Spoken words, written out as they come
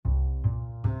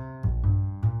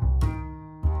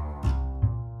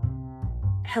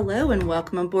Hello and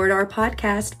welcome aboard our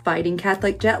podcast, Fighting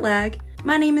Catholic Jet Lag.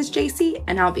 My name is JC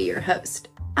and I'll be your host.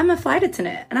 I'm a flight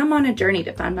attendant and I'm on a journey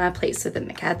to find my place within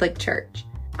the Catholic Church.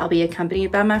 I'll be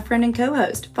accompanied by my friend and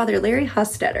co-host, Father Larry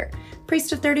Hostetter,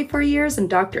 priest of 34 years and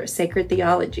doctor of sacred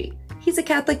theology. He's a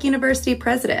Catholic University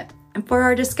president, and for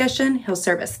our discussion, he'll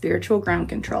serve as spiritual ground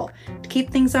control to keep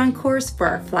things on course for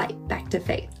our flight back to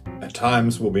faith. At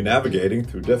times, we'll be navigating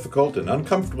through difficult and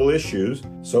uncomfortable issues,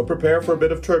 so prepare for a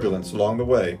bit of turbulence along the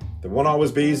way. There won't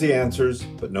always be easy answers,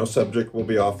 but no subject will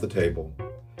be off the table.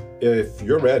 If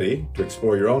you're ready to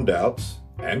explore your own doubts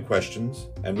and questions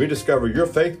and rediscover your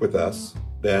faith with us,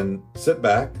 then sit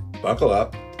back, buckle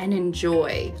up, and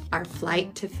enjoy our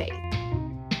flight to faith.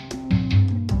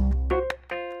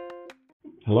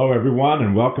 Hello, everyone,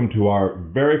 and welcome to our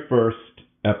very first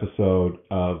episode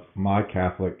of My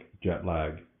Catholic Jet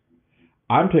Lag.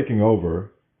 I'm taking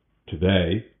over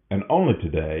today, and only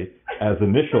today, as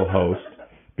initial host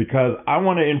because I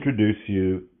want to introduce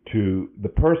you to the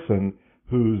person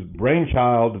whose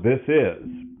brainchild this is,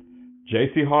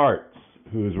 JC Hartz,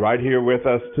 who's right here with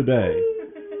us today.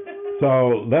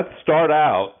 So let's start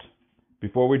out,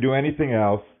 before we do anything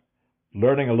else,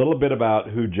 learning a little bit about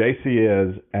who JC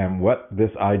is and what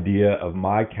this idea of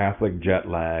My Catholic Jet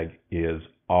Lag is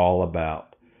all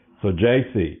about. So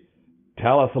JC,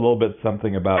 tell us a little bit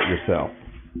something about yourself.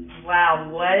 Wow,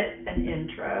 what an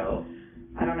intro.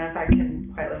 I don't know if I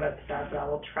can quite live up to that, but I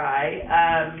will try.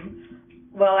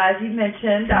 Well, as you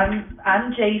mentioned,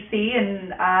 I'm JC,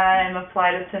 and I'm a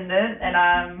flight attendant, and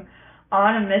I'm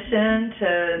on a mission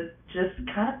to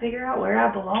just kind of figure out where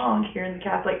I belong here in the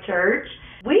Catholic Church.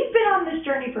 We've been on this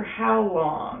journey for how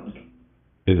long?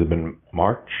 Has it been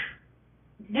March?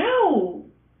 No,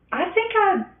 I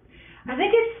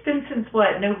think it's been since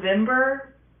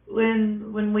November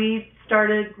when we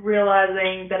started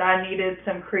realizing that I needed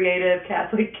some creative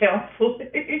Catholic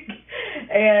counseling,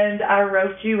 and I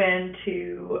roped you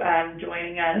into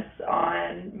joining us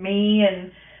on me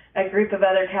and a group of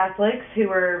other Catholics who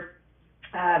were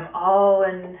all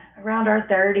in around our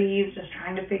 30s, just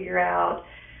trying to figure out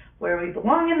where we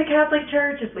belong in the Catholic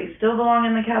Church, if we still belong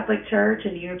in the Catholic Church,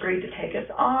 and you agreed to take us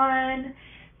on,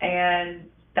 and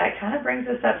that kind of brings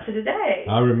us up to today.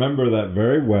 I remember that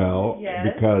very well. Yes.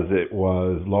 Because it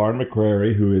was Lauren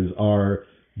McCrary, who is our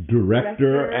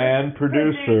director and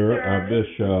producer of this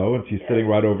show, and she's sitting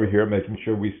right over here making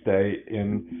sure we stay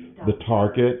in the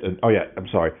target. And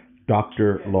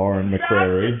Dr. Lauren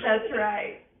McCrary. That's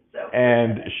right.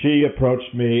 And she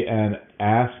approached me and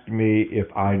asked me if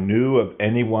I knew of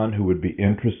anyone who would be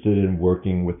interested in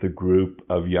working with a group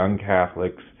of young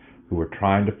Catholics who were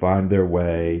trying to find their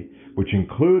way, which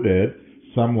included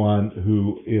someone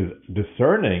who is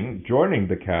discerning joining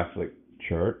the Catholic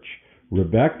Church,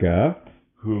 Rebecca,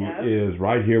 who is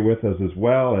right here with us, as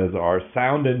well as our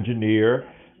sound engineer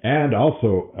and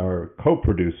also our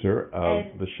co-producer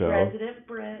of the show.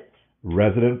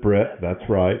 Resident Brit, that's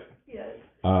right. Yes.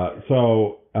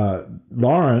 So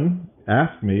Lauren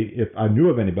asked me if I knew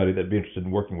of anybody that'd be interested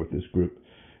in working with this group,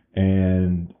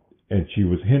 and she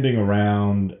was hinting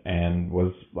around and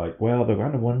was like, well, they're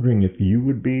kind of wondering if you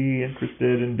would be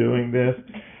interested in doing this,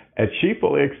 and she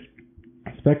fully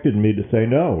expected me to say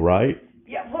no, right?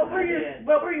 Yeah. What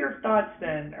were your thoughts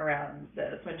then around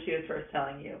this when she was first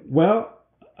telling you? Well,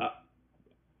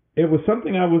 it was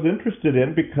something I was interested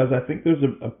in because I think there's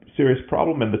a serious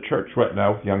problem in the church right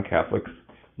now with young Catholics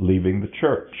leaving the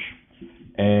church.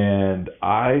 And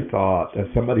I thought, as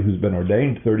somebody who's been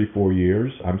ordained 34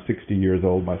 years, I'm 60 years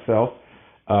old myself,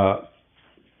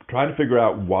 trying to figure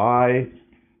out why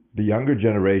the younger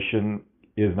generation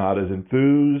is not as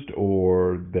enthused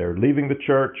or they're leaving the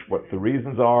church, what the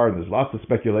reasons are, and there's lots of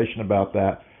speculation about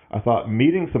that. I thought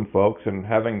meeting some folks and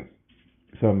having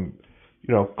some,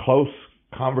 close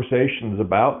conversations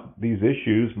about these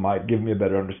issues might give me a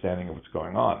better understanding of what's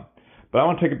going on. But I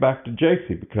want to take it back to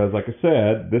JC because, like I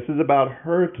said, this is about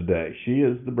her today. She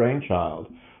is the brainchild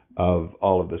of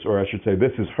all of this, or I should say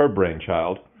this is her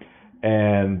brainchild.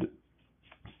 And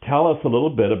tell us a little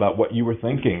bit about what you were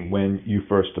thinking when you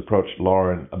first approached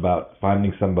Lauren about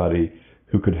finding somebody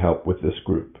who could help with this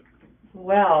group.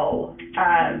 Well,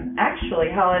 actually,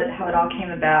 how it all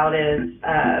came about is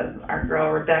our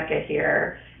girl Rebecca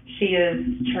here. She is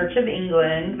Church of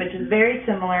England, which is very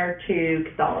similar to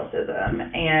Catholicism.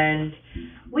 And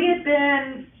we had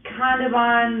been kind of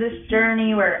on this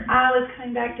journey where I was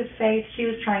coming back to faith. She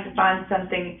was trying to find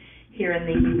something here in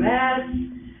the U.S.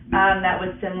 That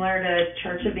was similar to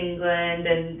Church of England.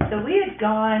 And so we had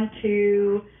gone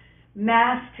to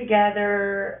Mass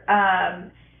together.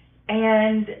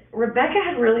 And Rebecca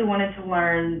had really wanted to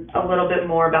learn a little bit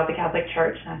more about the Catholic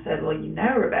Church. And I said, well,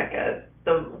 Rebecca,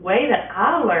 the way that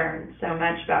I learned so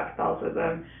much about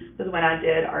Catholicism was when I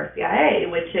did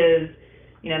RCIA, which is,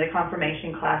 the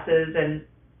confirmation classes. And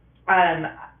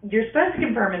you're supposed to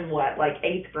confirm in what, like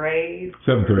 8th grade?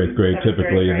 7th or 8th grade,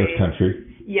 typically in this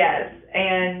country. Yes,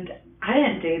 and I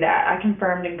didn't do that. I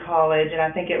confirmed in college, and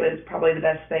I think it was probably the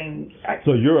best thing.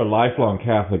 So you're a lifelong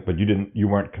Catholic, but you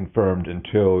weren't confirmed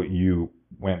until you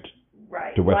went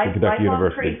to Western Kentucky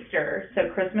University. Priester, so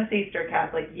Christmas, Easter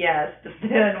Catholic, yes. But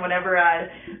then whenever I,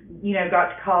 got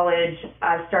to college,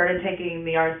 I started taking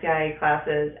the RCIA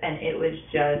classes, and it was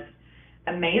just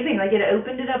amazing. Like, it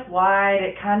opened it up wide.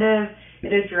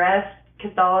 It addressed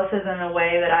Catholicism in a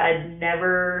way that I had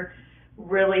never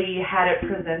really had it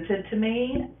presented to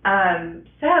me.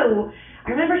 So I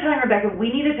remember telling Rebecca,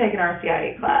 we need to take an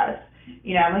RCIA class.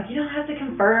 I'm like, you don't have to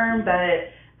confirm,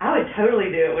 but I would totally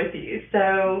do it with you.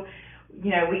 So,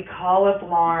 we call up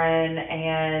Lauren,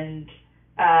 and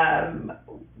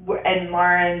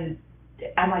Lauren,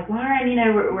 I'm like, Lauren,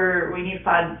 we need to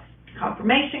find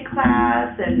confirmation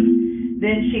class, and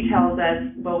then she tells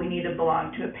us, well, we need to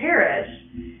belong to a parish.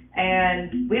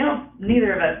 And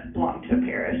neither of us belong to a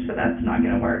parish, so that's not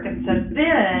going to work. And so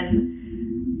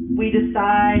then we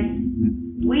decide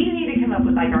we need to come up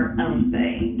with like our own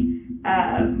thing,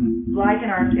 like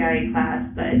an RCIA class,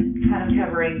 but kind of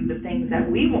covering the things that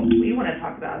we want to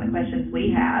talk about and the questions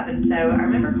we have. And so I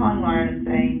remember calling Lauren and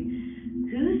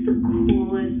saying, "Who's the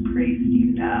coolest priest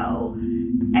you know?"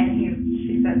 And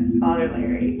she said, "Father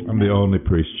Larry." I'm the only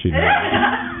priest she knows.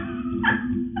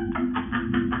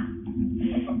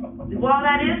 Well,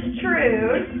 that is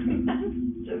true.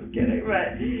 Just kidding.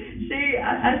 But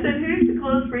I said, "Who's the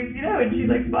coolest priest you know?" And she's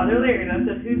like, "Father Larry." And I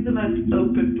said, "Who's the most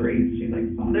open priest?" She's like,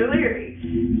 "Father Larry."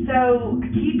 So I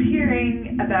keep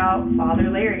hearing about Father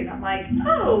Larry, and I'm like,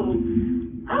 "Oh,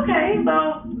 okay.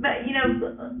 Well, but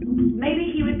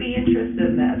maybe he would be interested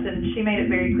in this." And she made it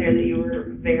very clear that you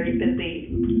were very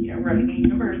busy, running a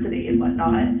university and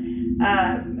whatnot.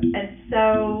 And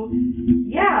so,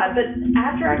 yeah, but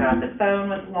after I got off the phone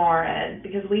with Lauren,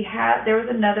 because there was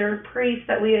another priest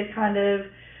that we had kind of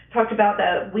talked about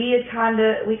that we kind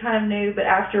of knew, but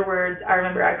afterwards, I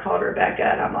remember I called Rebecca,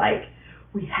 and I'm like,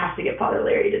 we have to get Father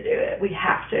Larry to do it. We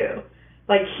have to.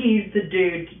 Like, he's the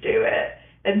dude to do it.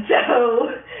 And so,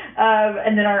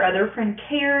 and then our other friend,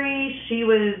 Carrie, she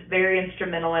was very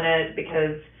instrumental in it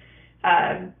because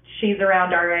she's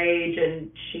around our age,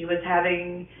 and she was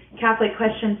having Catholic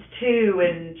questions too,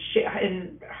 and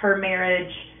in her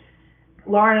marriage,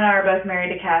 Lauren and I are both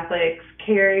married to Catholics.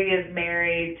 Carrie is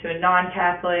married to a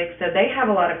non-Catholic, so they have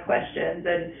a lot of questions,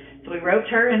 and so we roped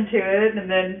her into it. And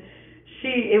then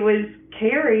it was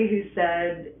Carrie who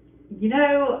said,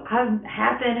 I'm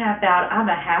half in, half out. I'm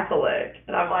a Catholic.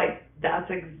 And I'm like, that's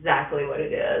exactly what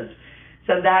it is.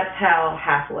 So that's how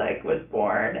Catholic was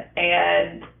born.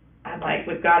 And I'm like,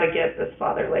 we've got to get this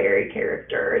Father Larry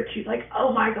character. And she's like,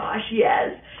 oh my gosh, yes.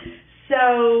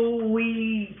 So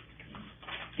we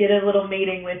get a little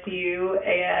meeting with you,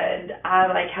 and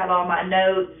I have all my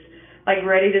notes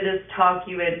ready to just talk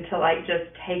you into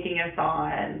just taking us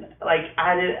on.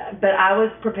 But I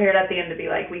was prepared at the end to be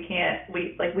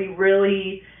we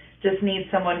really just need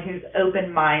someone who's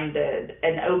open-minded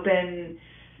and open,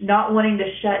 not wanting to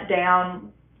shut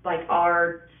down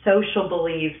our social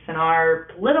beliefs and our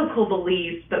political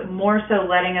beliefs, but more so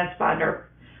letting us find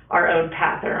our own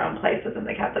path, our own place within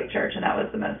the Catholic Church, and that was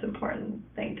the most important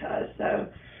thing to us. So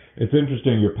it's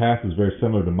interesting. Your path is very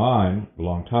similar to mine a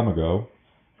long time ago.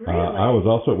 Really? I was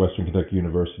also at Western Kentucky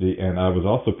University, and I was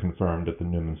also confirmed at the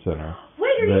Newman Center.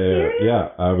 Wait, are you serious? Yeah,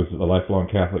 I was a lifelong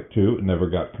Catholic too, never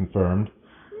got confirmed.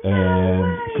 No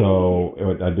way. So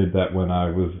I did that when I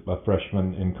was a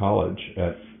freshman in college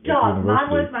at university. Mine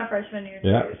was my freshman year.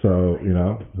 Yeah, so,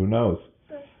 who knows?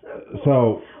 That's so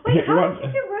cool. Wait, how did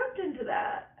you get roped into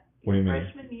that? What do you mean?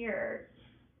 Freshman year.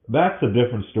 That's a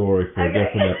different story for a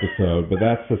different episode, but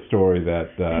that's a story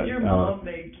that your mom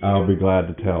made you. I'll be glad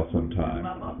to tell sometime.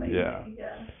 My mom made yeah. me,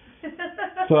 yeah.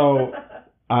 So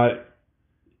I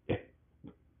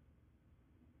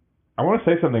want to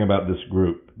say something about this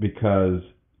group, because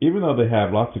even though they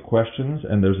have lots of questions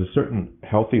and there's a certain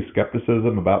healthy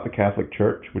skepticism about the Catholic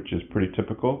Church, which is pretty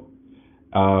typical,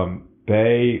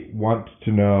 they want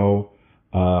to know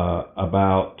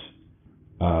about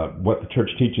what the church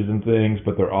teaches and things,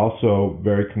 but they're also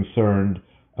very concerned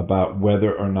about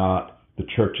whether or not the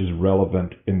church is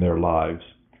relevant in their lives.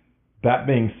 That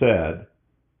being said,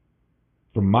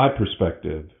 from my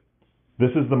perspective, this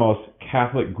is the most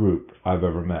Catholic group I've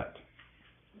ever met.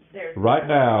 Right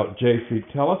now, JC,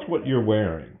 tell us what you're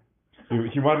wearing.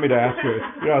 You wanted me to ask you,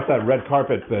 it's that red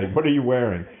carpet thing. What are you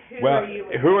wearing? Well, are you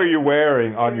who are you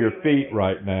wearing on Who are your you feet wearing?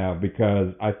 right now?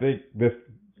 Because I think this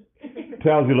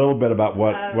tells you a little bit about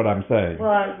what I'm saying. Well,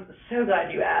 I'm so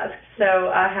glad you asked. So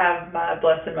I have my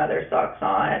Blessed Mother socks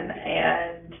on,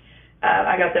 and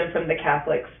I got them from the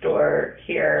Catholic store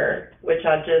here, which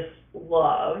I just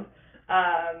love.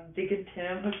 Deacon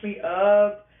Tim hooked me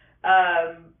up.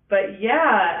 But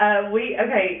yeah,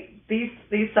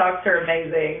 these socks are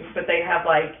amazing, but they have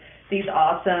like these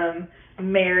awesome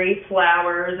Mary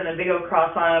flowers and a big old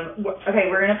cross on them. Okay,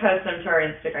 we're gonna post them to our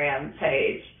Instagram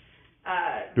page.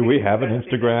 Do we have an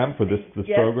Instagram for this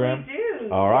yes, program? We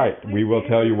do. All right, Yes, we will do.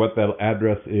 tell you what that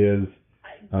address is.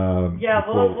 Yeah,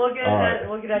 we'll get all it. right.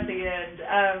 We'll get at the end.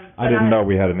 I didn't know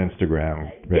we had an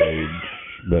Instagram page,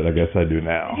 but I guess I do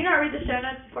now. Did you not read the show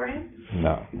notes beforehand?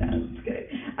 No. That's good.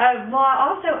 Well,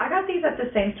 I got these at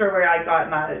the same store where I got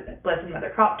my Blessed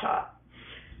Mother crop top.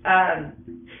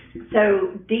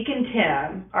 So Deacon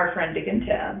Tim, our friend Deacon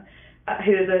Tim,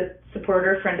 who is a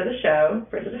supporter, friend of the show,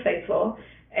 friend of the faithful,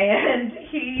 and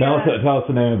he Tell us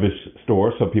the name of his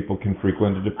store so people can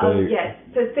frequent it if they. Oh yes,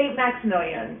 so St.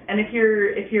 Maximilian, and if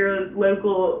you're a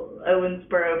local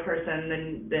Owensboro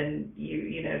person, then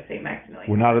you know St. Maximilian.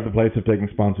 We're not at the place of taking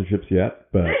sponsorships yet,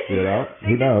 but who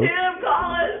knows? Tim,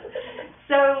 call us.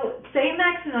 So St.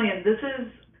 Maximilian, this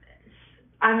is,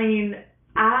 I mean,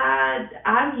 I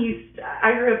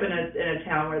grew up in a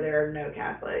town where there are no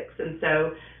Catholics, and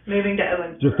so moving to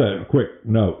Owensboro. Just a quick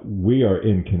note: we are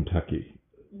in Kentucky.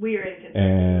 We are in Kentucky.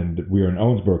 And we are in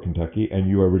Owensboro, Kentucky, and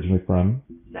you are originally from?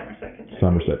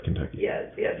 Somerset, Kentucky.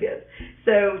 Yes.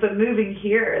 So, but moving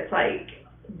here, it's like,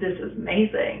 this is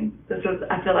amazing.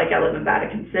 I feel like I live in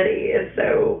Vatican City. It's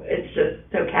just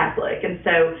so Catholic. And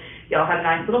so y'all have a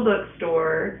nice little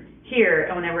bookstore here,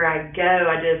 and whenever I go,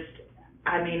 I just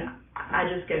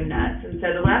go nuts. And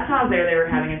so the last time I was there, they were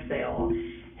having a sale,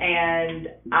 and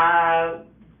I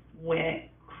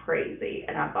went crazy,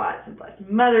 and I bought some Blessed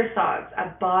Mother socks.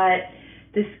 I bought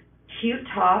this cute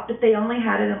top, but they only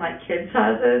had it in like kid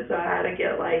sizes, so I had to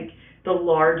get like the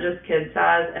largest kid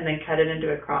size and then cut it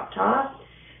into a crop top.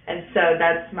 And so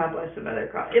that's my Blessed Mother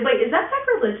crop. Wait, is that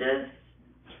sacrilegious?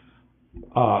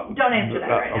 Don't answer that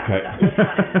right now. Okay. No, let's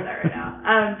not answer that right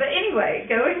now. But anyway,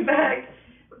 going back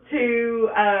to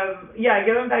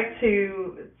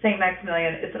St.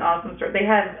 Maximilian, it's an awesome store. They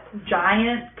have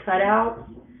giant cutouts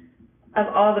of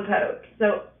all the popes.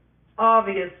 So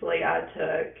obviously I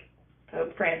took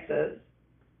Pope Francis.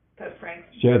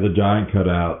 She has a giant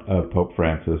cutout of Pope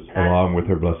Francis along with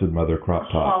her Blessed Mother crop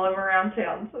top. All around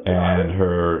town. So and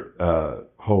her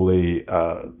holy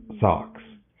socks.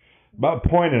 My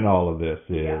point in all of this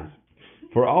is,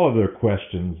 for all of their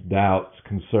questions, doubts,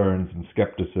 concerns, and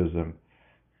skepticism,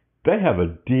 they have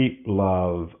a deep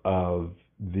love of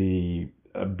the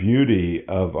beauty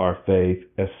of our faith,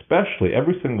 especially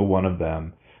every single one of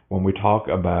them, when we talk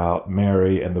about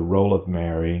Mary and the role of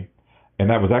Mary. And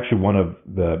that was actually one of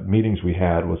the meetings we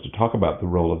had, was to talk about the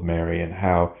role of Mary and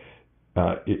how,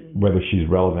 whether she's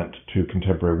relevant to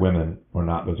contemporary women or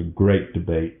not. There's a great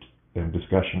debate and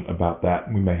discussion about that.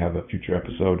 We may have a future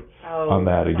episode on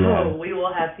that again. Oh, we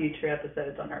will have future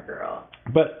episodes on our girl.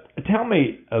 But tell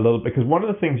me a little, because one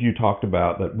of the things you talked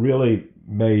about that really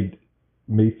made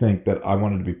me think that I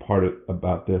wanted to be part of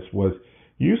about this was,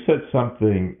 you said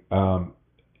something,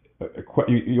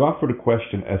 you offered a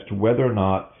question as to whether or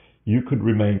not you could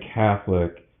remain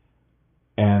Catholic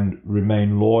and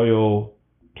remain loyal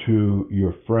to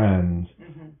your friends,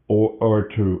 or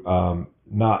to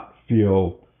not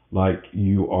feel like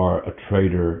you are a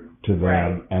traitor to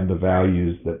them and the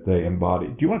values that they embody.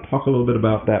 Do you want to talk a little bit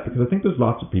about that? Because I think there's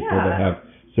lots of people that have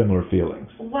similar feelings.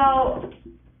 Well,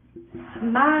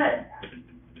 I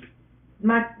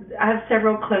have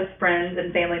several close friends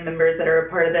and family members that are a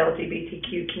part of the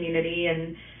LGBTQ community,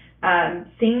 and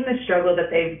seeing the struggle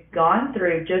that they've gone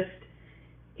through just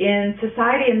in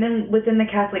society and then within the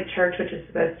Catholic Church, which is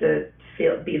supposed to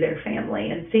be their family,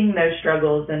 and seeing those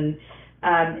struggles, and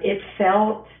it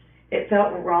felt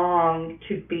wrong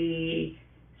to be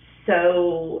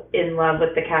so in love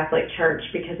with the Catholic Church,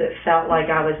 because it felt like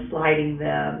I was slighting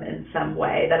them in some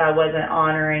way, that I wasn't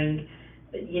honoring,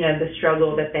 the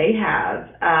struggle that they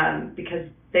have, because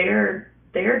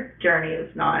their journey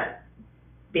is not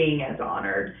being as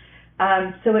honored.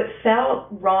 So it felt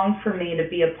wrong for me to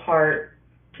be a part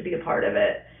of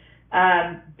it.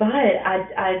 But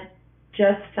I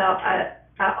just felt,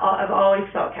 I've always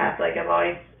felt Catholic. I've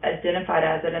always identified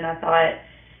as it, and I thought,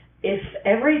 if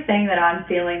everything that I'm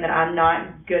feeling, that I'm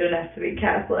not good enough to be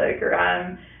Catholic, or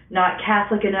I'm not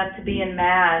Catholic enough to be in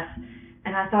Mass,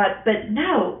 and I thought, but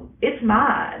no, it's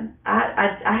mine.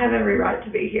 I have every right to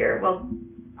be here. Well,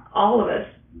 all of us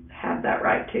have that right.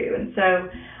 subscribe to. And so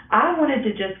I wanted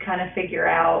to just kind of figure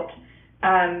out,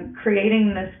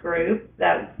 creating this group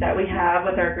that we have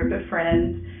with our group of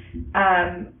friends.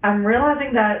 I'm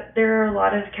realizing that there are a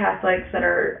lot of Catholics that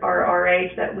are our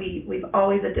age that we've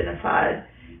always identified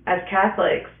as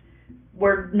Catholics.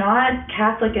 We're not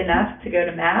Catholic enough to go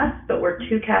to Mass, but we're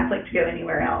too Catholic to go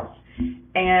anywhere else.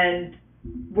 And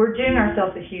we're doing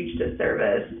ourselves a huge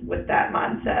disservice with that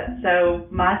mindset. So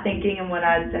my thinking and what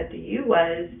I said to you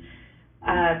was,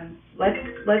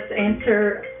 let's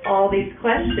answer all these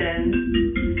questions.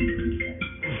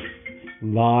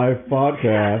 Live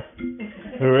podcast.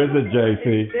 Who is it,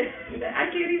 JC? I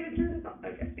can't even turn this on.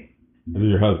 Okay. Is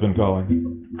your husband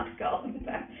calling? I'm calling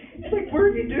back. He's like, what are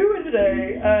you doing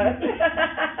today?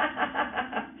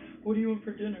 What do you want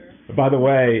for dinner? By the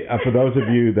way, for those of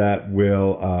you that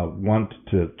will want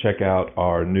to check out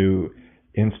our new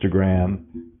Instagram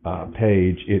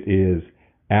page, it is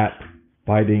at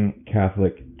Fighting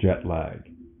Catholic Jetlag.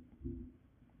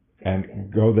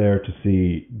 And go there to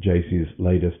see JC's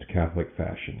latest Catholic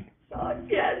fashion.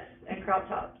 Yes, and crop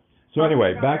tops. So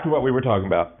anyway, back to what we were talking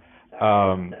about.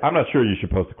 I'm not sure you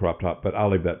should post the crop top, but I'll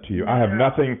leave that to you. I have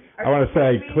nothing, I want to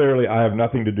say clearly, I have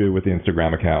nothing to do with the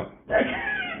Instagram account.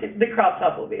 The crop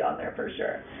top will be on there for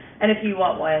sure. And if you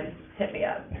want one, hit me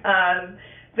up.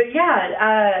 But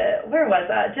yeah, where was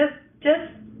I?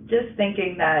 Just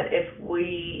thinking that if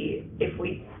we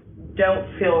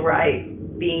don't feel right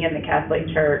being in the Catholic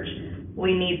Church,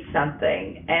 we need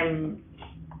something. And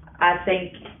I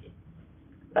think,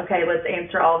 okay, let's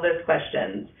answer all those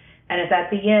questions. And if at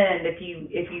the end, if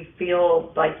you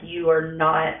feel like you are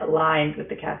not aligned with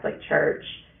the Catholic Church,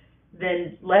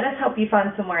 then let us help you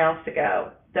find somewhere else to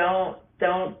go. Don't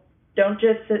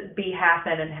just be half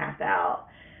in and half out.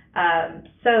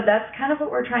 So that's kind of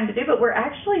what we're trying to do. But we're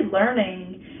actually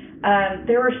learning.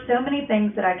 There were so many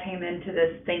things that I came into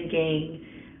this thinking,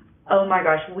 oh my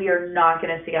gosh, we are not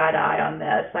going to see eye to eye on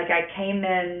this. Like I came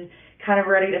in kind of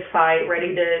ready to fight,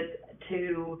 ready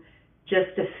to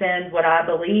just defend what I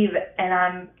believe,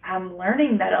 and I'm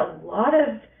learning that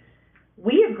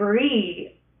we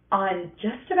agree on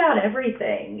just about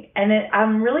everything, and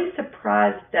I'm really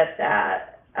surprised at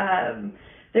that.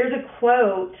 There's a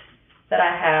quote that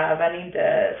I have. I need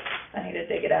to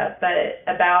dig it up, but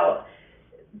about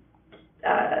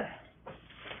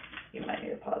you might need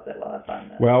to pause it while I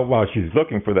find that. Well, while she's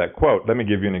looking for that quote, let me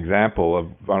give you an example of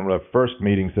one of the first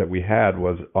meetings that we had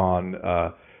was on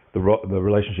the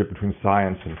relationship between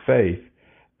science and faith.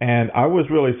 And I was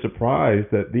really surprised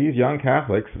that these young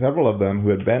Catholics, several of them who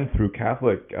had been through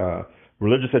Catholic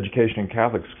religious education in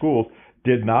Catholic schools,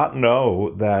 did not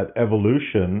know that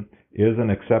evolution is an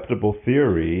acceptable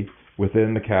theory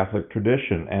within the Catholic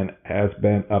tradition and has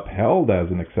been upheld as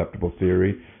an acceptable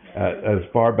theory as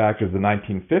far back as the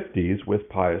 1950s with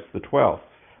Pius XII.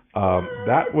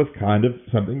 That was kind of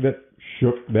something that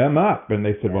shook them up, and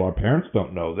they said, well, our parents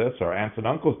don't know this, our aunts and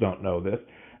uncles don't know this,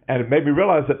 and it made me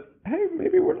realize that, hey,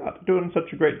 maybe we're not doing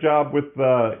such a great job with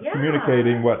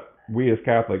communicating what we as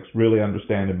Catholics really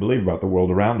understand and believe about the world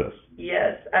around us.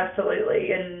 Yes,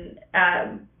 absolutely.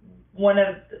 And one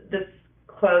of the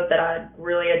quote that I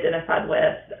really identified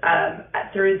with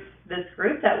through this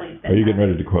group that we've been. Are you getting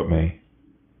ready to quote me?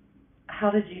 How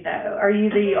did you know? Are you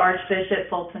the Archbishop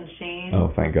Fulton Sheen?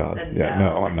 Oh, thank God. Yeah,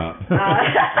 no, I'm not.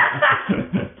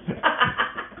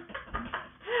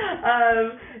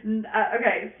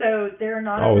 Okay, so they're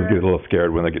not. I always get a little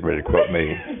scared when they get ready to quote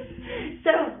me. So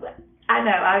I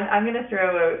know I'm going to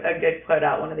throw a good quote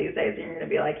out one of these days, and you're going to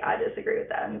be like, I disagree with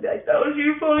that. I'm going to be like, that was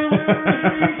you, funny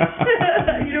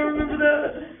Larry. You don't remember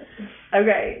that?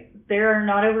 Okay. There are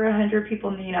not over 100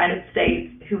 people in the United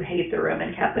States who hate the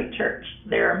Roman Catholic Church.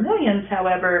 There are millions,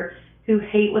 however, who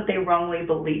hate what they wrongly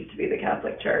believe to be the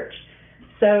Catholic Church.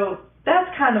 So that's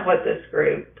kind of what this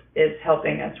group is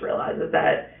helping us realize, is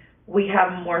that we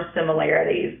have more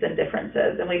similarities than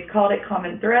differences. And we've called it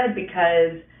Common Thread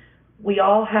because we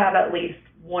all have at least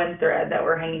one thread that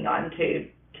we're hanging on to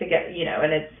get,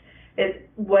 and it's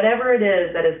whatever it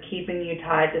is that is keeping you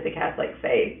tied to the Catholic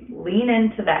faith. Lean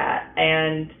into that,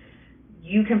 and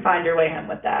you can find your way home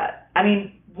with that. I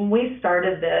mean, when we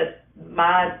started this,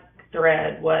 my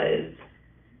thread was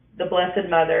the Blessed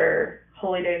Mother,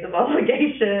 Holy Days of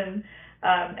Obligation,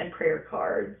 and prayer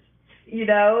cards.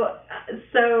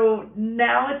 So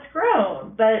now it's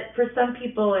grown. But for some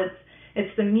people,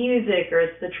 it's the music or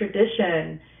it's the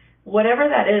tradition. Whatever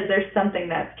that is, there's something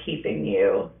that's keeping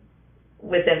you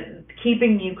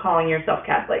calling yourself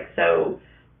Catholic. So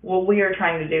what we are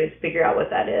trying to do is figure out what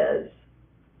that is.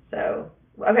 So,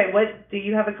 okay, what do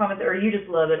you have a comment there, or you just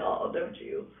love it all, don't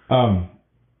you? I'm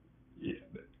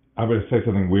going to say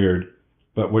something weird.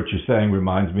 But what you're saying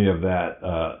reminds me of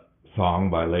that song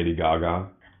by Lady Gaga,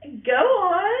 Go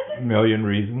on. Million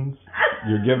Reasons.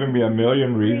 You're giving me a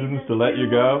million reasons to let you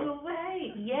go.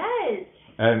 Away. Yes.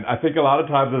 And I think a lot of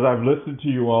times as I've listened to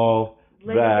you all,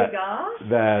 Lady Gaga?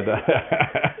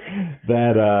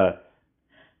 that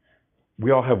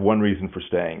we all have one reason for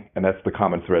staying, and that's the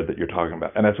common thread that you're talking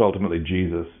about, and that's ultimately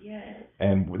Jesus. Yes.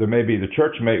 And there may be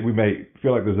we may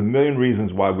feel like there's a million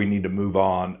reasons why we need to move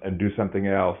on and do something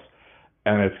else,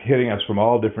 and it's hitting us from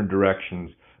all different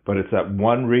directions, but it's that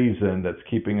one reason that's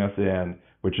keeping us in,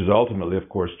 which is ultimately, of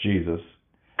course, Jesus.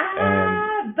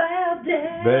 I bow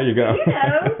down. There you go. You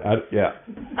know. Yeah.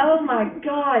 Oh my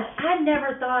gosh, I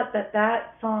never thought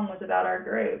that song was about our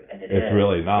group, and it is. It's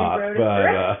really not,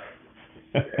 but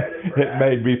it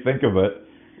made me think of it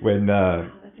when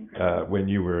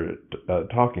you were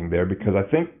talking there, because I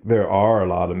think there are a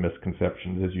lot of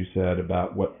misconceptions, as you said,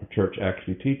 about what the church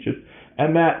actually teaches,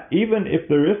 and that even if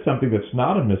there is something that's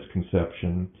not a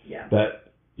misconception,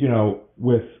 that, you know,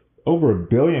 with over 1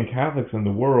 billion Catholics in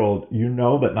the world, you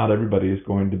know that not everybody is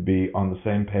going to be on the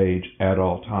same page at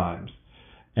all times.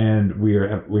 And we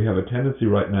have a tendency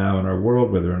right now in our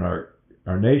world, whether in our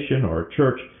nation or our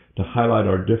church, to highlight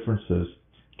our differences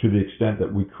to the extent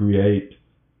that we create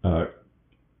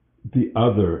the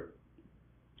other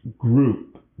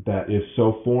group that is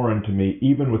so foreign to me,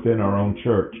 even within our own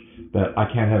church, that I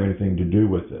can't have anything to do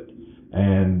with it.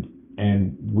 And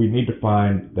we need to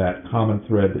find that common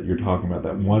thread that you're talking about,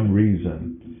 that one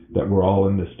reason that we're all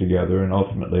in this together. And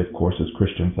ultimately, of course, as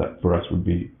Christians, that for us would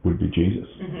be Jesus.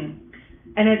 Mm-hmm.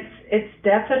 And it's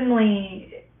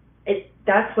definitely,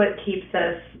 that's what keeps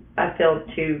us, I feel,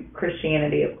 to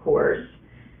Christianity, of course.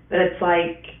 But it's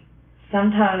like,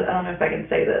 sometimes, I don't know if I can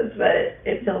say this, but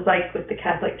it feels like with the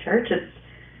Catholic Church,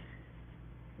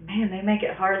 they make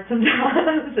it hard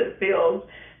sometimes, it feels.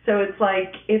 So it's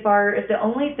like, if the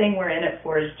only thing we're in it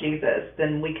for is Jesus,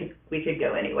 then we could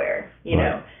go anywhere, you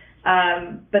know.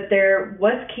 But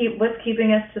what's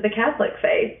keeping us to the Catholic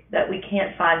faith that we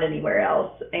can't find anywhere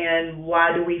else? And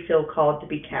why do we feel called to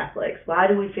be Catholics? Why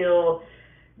do we feel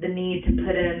the need to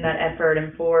put in that effort,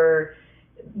 and for,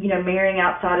 you know, marrying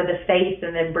outside of the faith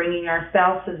and then bringing our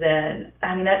spouses in?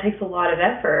 I mean, that takes a lot of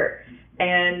effort,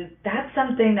 and that's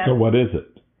something that... So what is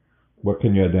it? What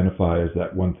can you identify as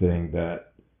that one thing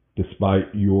that,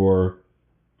 despite your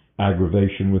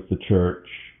aggravation with the church,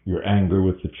 your anger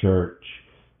with the church,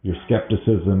 your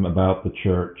skepticism about the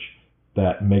church,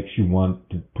 that makes you want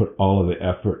to put all of the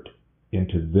effort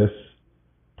into this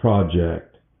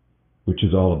project, which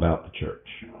is all about the church?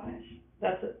 Gosh,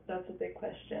 that's a big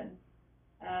question.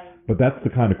 But that's the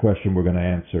kind of question we're going to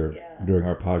answer during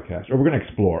our podcast, or we're going to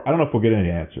explore. I don't know if we'll get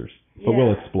any answers, but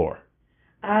we'll explore.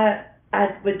 I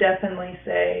would definitely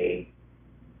say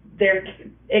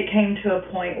it came to a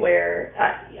point where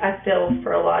I feel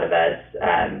for a lot of us,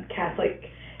 Catholic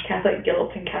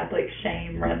guilt and Catholic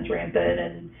shame runs rampant,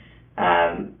 and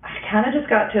I kind of just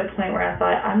got to a point where I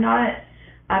thought, I'm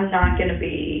not going to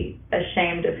be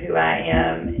ashamed of who I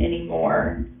am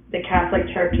anymore. The Catholic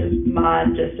Church is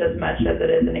mine just as much as it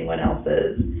is anyone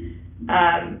else's,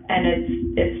 and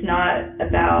it's not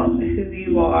about who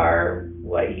you are,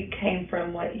 what you came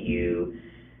from, what you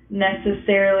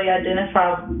necessarily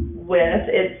identify with.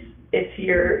 It's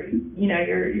your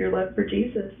love for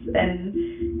Jesus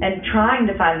and trying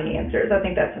to find the answers. I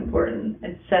think that's important.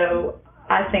 And so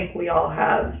I think we all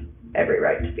have every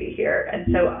right to be here.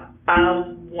 And so I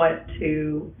want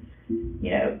to,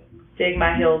 dig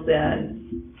my heels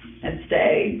in and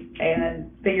stay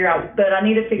and figure out, but I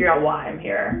need to figure out why I'm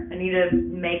here. I need to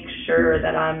make sure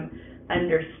that I'm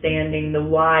understanding the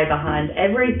why behind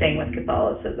everything with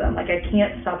Catholicism. Like, I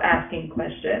can't stop asking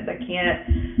questions. I can't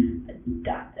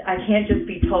just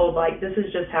be told, like, this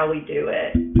is just how we do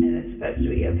it and it's supposed to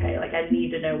be okay. Like, I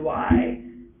need to know why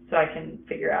so I can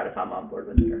figure out if I'm on board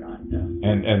with it or not. So.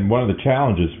 And one of the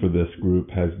challenges for this group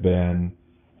has been,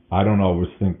 I don't always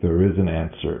think there is an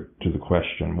answer to the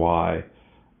question why.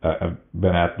 I've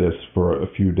been at this for a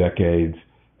few decades,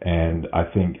 and I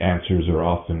think answers are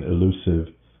often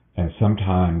elusive. And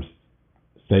sometimes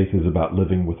faith is about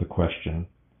living with a question,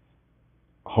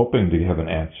 hoping to have an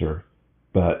answer,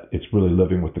 but it's really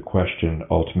living with the question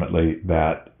ultimately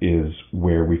that is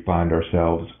where we find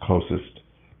ourselves closest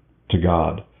to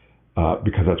God,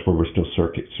 because that's where we're still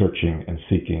searching and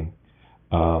seeking.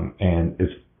 And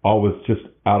it's always just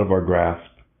out of our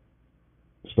grasp,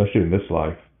 especially in this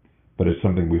life, but it's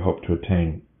something we hope to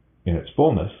attain in its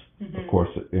fullness, of course,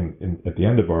 at the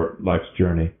end of our life's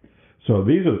journey. So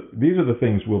these are the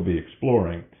things we'll be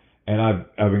exploring, and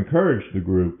I've encouraged the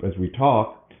group as we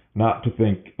talk not to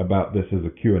think about this as a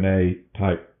Q&A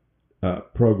type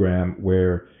program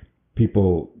where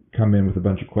people come in with a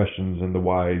bunch of questions, and the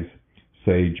wise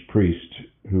sage priest,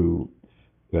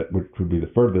 which would be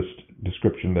the furthest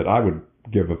description that I would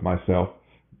give of myself,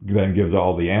 then gives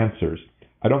all the answers.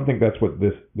 I don't think that's what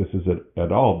this is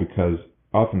at all, because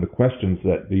often the questions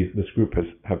that this group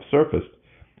have surfaced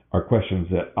are questions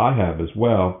that I have as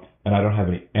well, and I don't have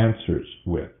any answers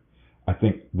with. I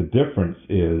think the difference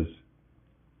is,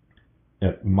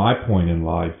 at my point in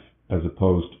life, as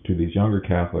opposed to these younger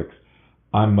Catholics,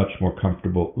 I'm much more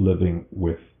comfortable living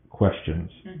with questions.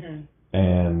 Mm-hmm.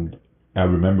 And I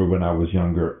remember when I was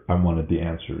younger, I wanted the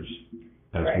answers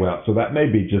as well. So that may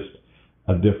be just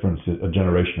a difference, a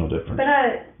generational difference.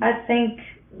 But I think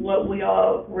what we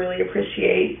all really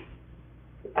appreciate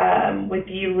with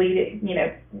you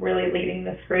really leading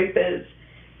this group is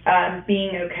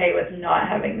being okay with not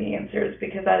having the answers,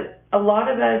 because a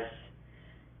lot of us,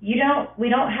 we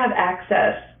don't have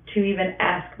access to even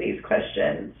ask these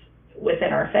questions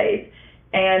within our faith.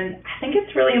 And I think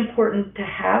it's really important to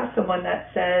have someone that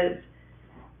says,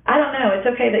 I don't know, it's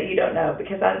okay that you don't know,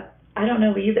 because I don't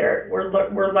know either. We're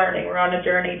learning. We're on a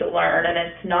journey to learn, and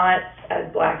it's not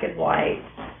as black and white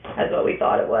as what we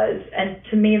thought it was. And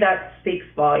to me, that speaks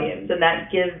volumes, and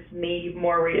that gives me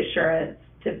more reassurance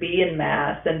to be in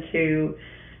Mass and to,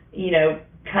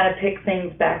 kind of pick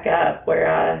things back up where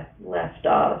I left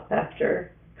off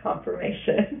after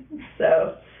confirmation.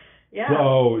 So, yeah.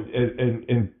 So,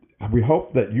 and we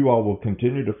hope that you all will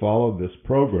continue to follow this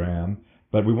program,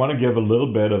 but we want to give a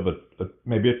little bit of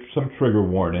maybe some trigger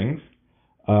warnings.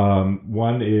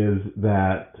 One is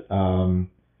that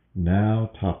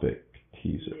now topic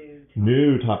teaser.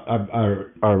 New topic.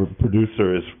 Our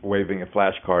producer is waving a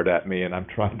flashcard at me, and I'm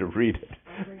trying to read it.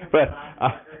 But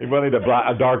we'll need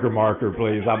a darker marker,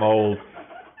 please. I'm old.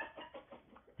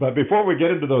 But before we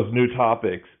get into those new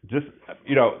topics, just,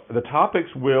 the topics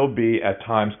will be at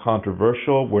times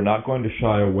controversial. We're not going to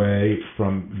shy away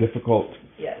from difficult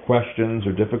questions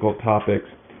or difficult topics.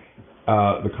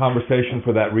 The conversation,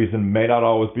 for that reason, may not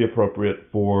always be appropriate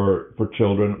for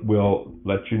children. We'll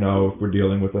let you know if we're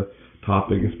dealing with a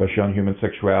topic, especially on human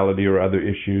sexuality or other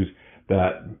issues,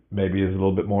 that maybe is a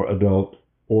little bit more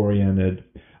adult-oriented.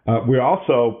 We're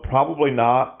also probably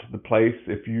not the place,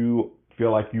 if you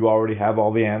feel like you already have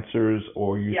all the answers,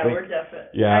 or you think... we're definitely.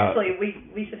 Yeah. Actually,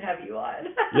 we should have you on.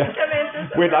 Yeah.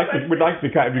 We'd like to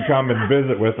come and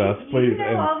visit with us, please. If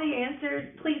you know all the answers,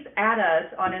 please add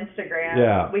us on Instagram.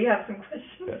 Yeah. We have some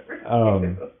questions for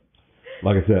you.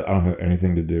 Like I said, I don't have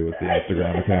anything to do with the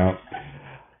Instagram account.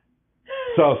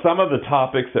 So some of the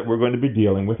topics that we're going to be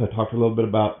dealing with, I talked a little bit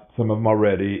about some of them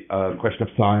already. Question of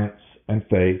science and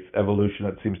faith, evolution,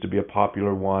 that seems to be a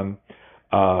popular one.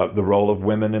 The role of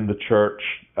women in the church,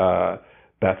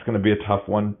 that's going to be a tough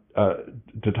one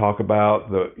to talk about.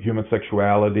 The human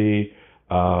sexuality,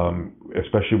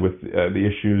 especially with the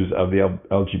issues of the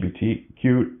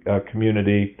LGBTQ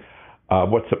community.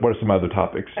 What are some other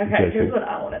topics? Okay, here's what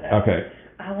I want to know. Okay.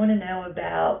 I want to know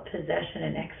about possession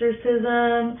and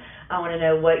exorcism. I want to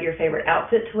know what your favorite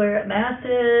outfit to wear at Mass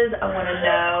is. I want to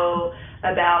know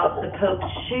about the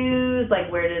Pope's shoes,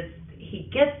 like where does he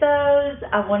get those?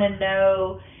 I want to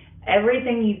know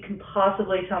everything you can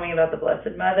possibly tell me about the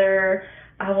Blessed Mother.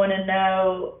 I just want to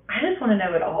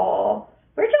know it all.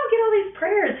 Where'd y'all get all these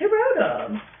prayers? Who wrote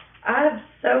them? I have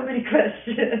so many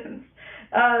questions.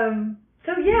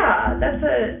 So yeah,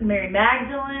 that's Mary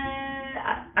Magdalene.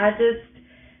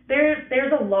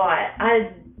 There's a lot.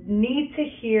 I need to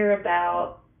hear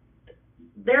about.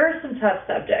 There are some tough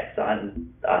subjects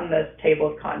on this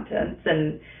table of contents,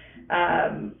 and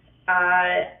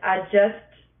I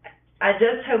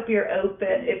just hope you're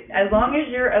open. As long as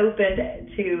you're open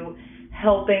to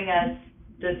helping us,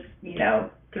 just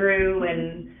through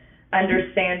and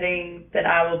understanding, that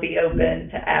I will be open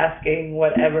to asking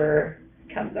whatever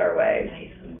comes our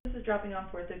way. This is dropping on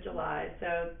 4th of July,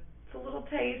 so it's a little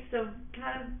taste of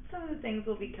kind of some of the things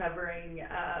we'll be covering.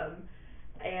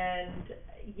 And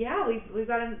yeah, we've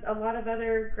got a lot of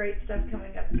other great stuff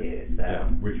coming up too. So. Yeah,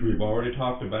 which we've already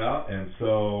talked about, and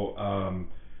so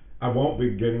I won't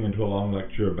be getting into a long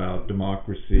lecture about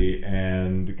democracy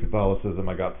and Catholicism.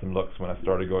 I got some looks when I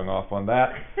started going off on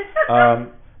that.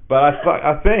 But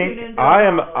I think I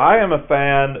am a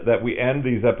fan that we end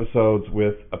these episodes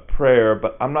with a prayer,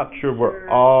 but I'm not sure we're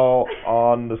all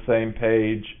on the same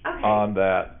page on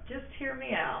that. Just hear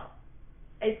me out.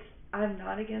 I'm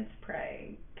not against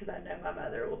praying, because I know my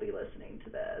mother will be listening to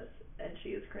this and she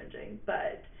is cringing.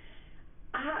 But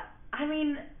I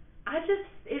mean,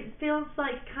 it feels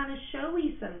like kind of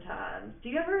showy sometimes. Do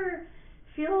you ever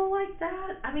feel like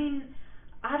that? I mean,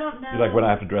 I don't know. Like when I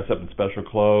have to dress up in special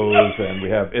clothes and we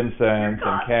have incense and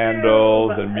costume.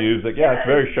 candles and music. Yeah, it's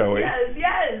very showy.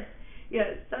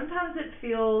 Yes. Sometimes it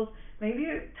feels, maybe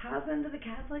it ties into the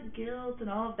Catholic guilt and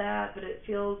all of that, but it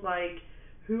feels like,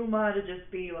 who am I to just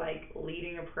be like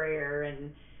leading a prayer?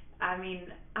 And I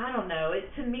mean, I don't know.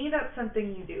 To me, that's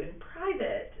something you do in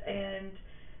private and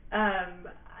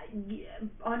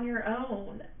on your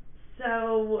own.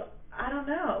 So I don't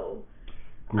know.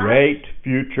 Great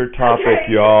future topic,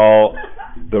 y'all.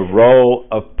 The role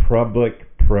of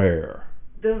public prayer.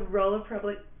 The role of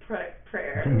public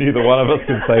prayer. Neither one of us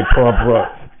can say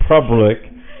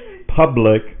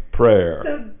public prayer.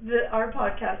 So our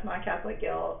podcast, My Catholic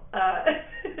Guilt.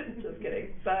 Just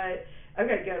kidding. But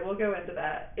okay, good. We'll go into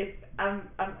that. If I'm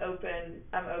open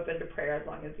to prayer as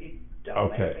long as you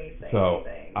don't make me say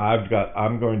anything.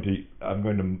 I'm going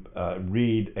to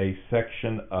read a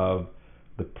section of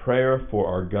The Prayer for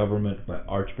Our Government by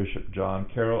Archbishop John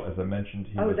Carroll. As I mentioned,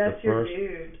 he was the first.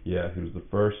 Dude. Yeah, he was the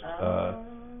first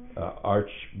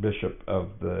Archbishop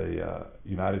of the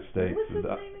United States. What was his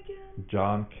name again?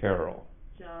 John Carroll.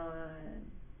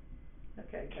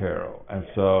 Okay. Carroll. And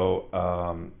so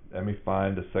let me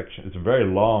find a section. It's a very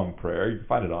long prayer. You can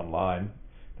find it online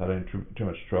without any too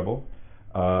much trouble.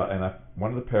 And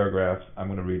one of the paragraphs I'm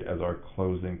going to read as our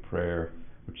closing prayer,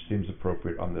 which seems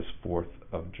appropriate on this 4th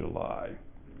of July.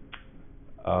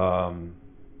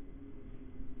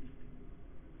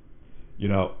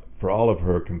 For all of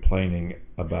her complaining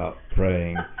about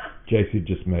praying, JC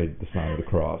just made the sign of the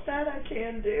cross. That I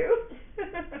can do.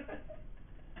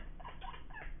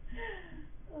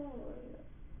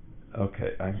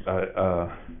 Okay,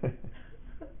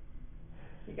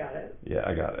 You got it? Yeah,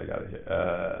 I got it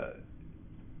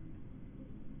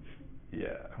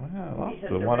here. Well,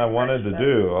 that's the one I wanted to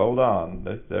do. Hold on.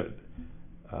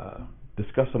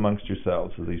 Discuss amongst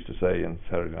yourselves, as they used to say in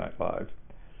Saturday Night Live.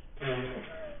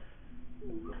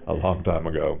 A long time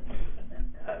ago.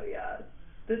 Oh, yeah.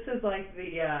 This is like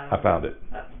the... I found it.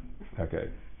 Okay.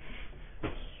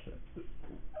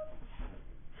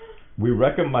 We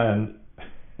recommend...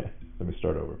 Let me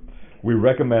start over. We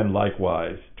recommend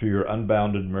likewise to your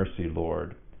unbounded mercy,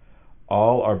 Lord,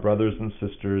 all our brothers and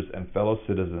sisters and fellow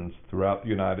citizens throughout the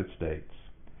United States,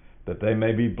 that they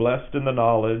may be blessed in the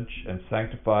knowledge and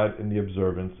sanctified in the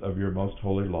observance of your most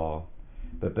holy law,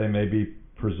 that they may be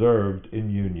preserved in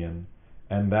union,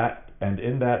 and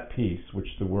in that peace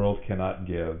which the world cannot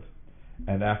give,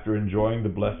 and after enjoying the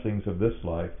blessings of this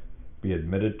life, be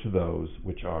admitted to those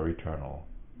which are eternal.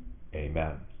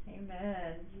 Amen.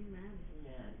 Amen.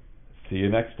 See you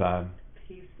next time.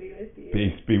 Peace be with you.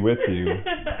 Peace be with you.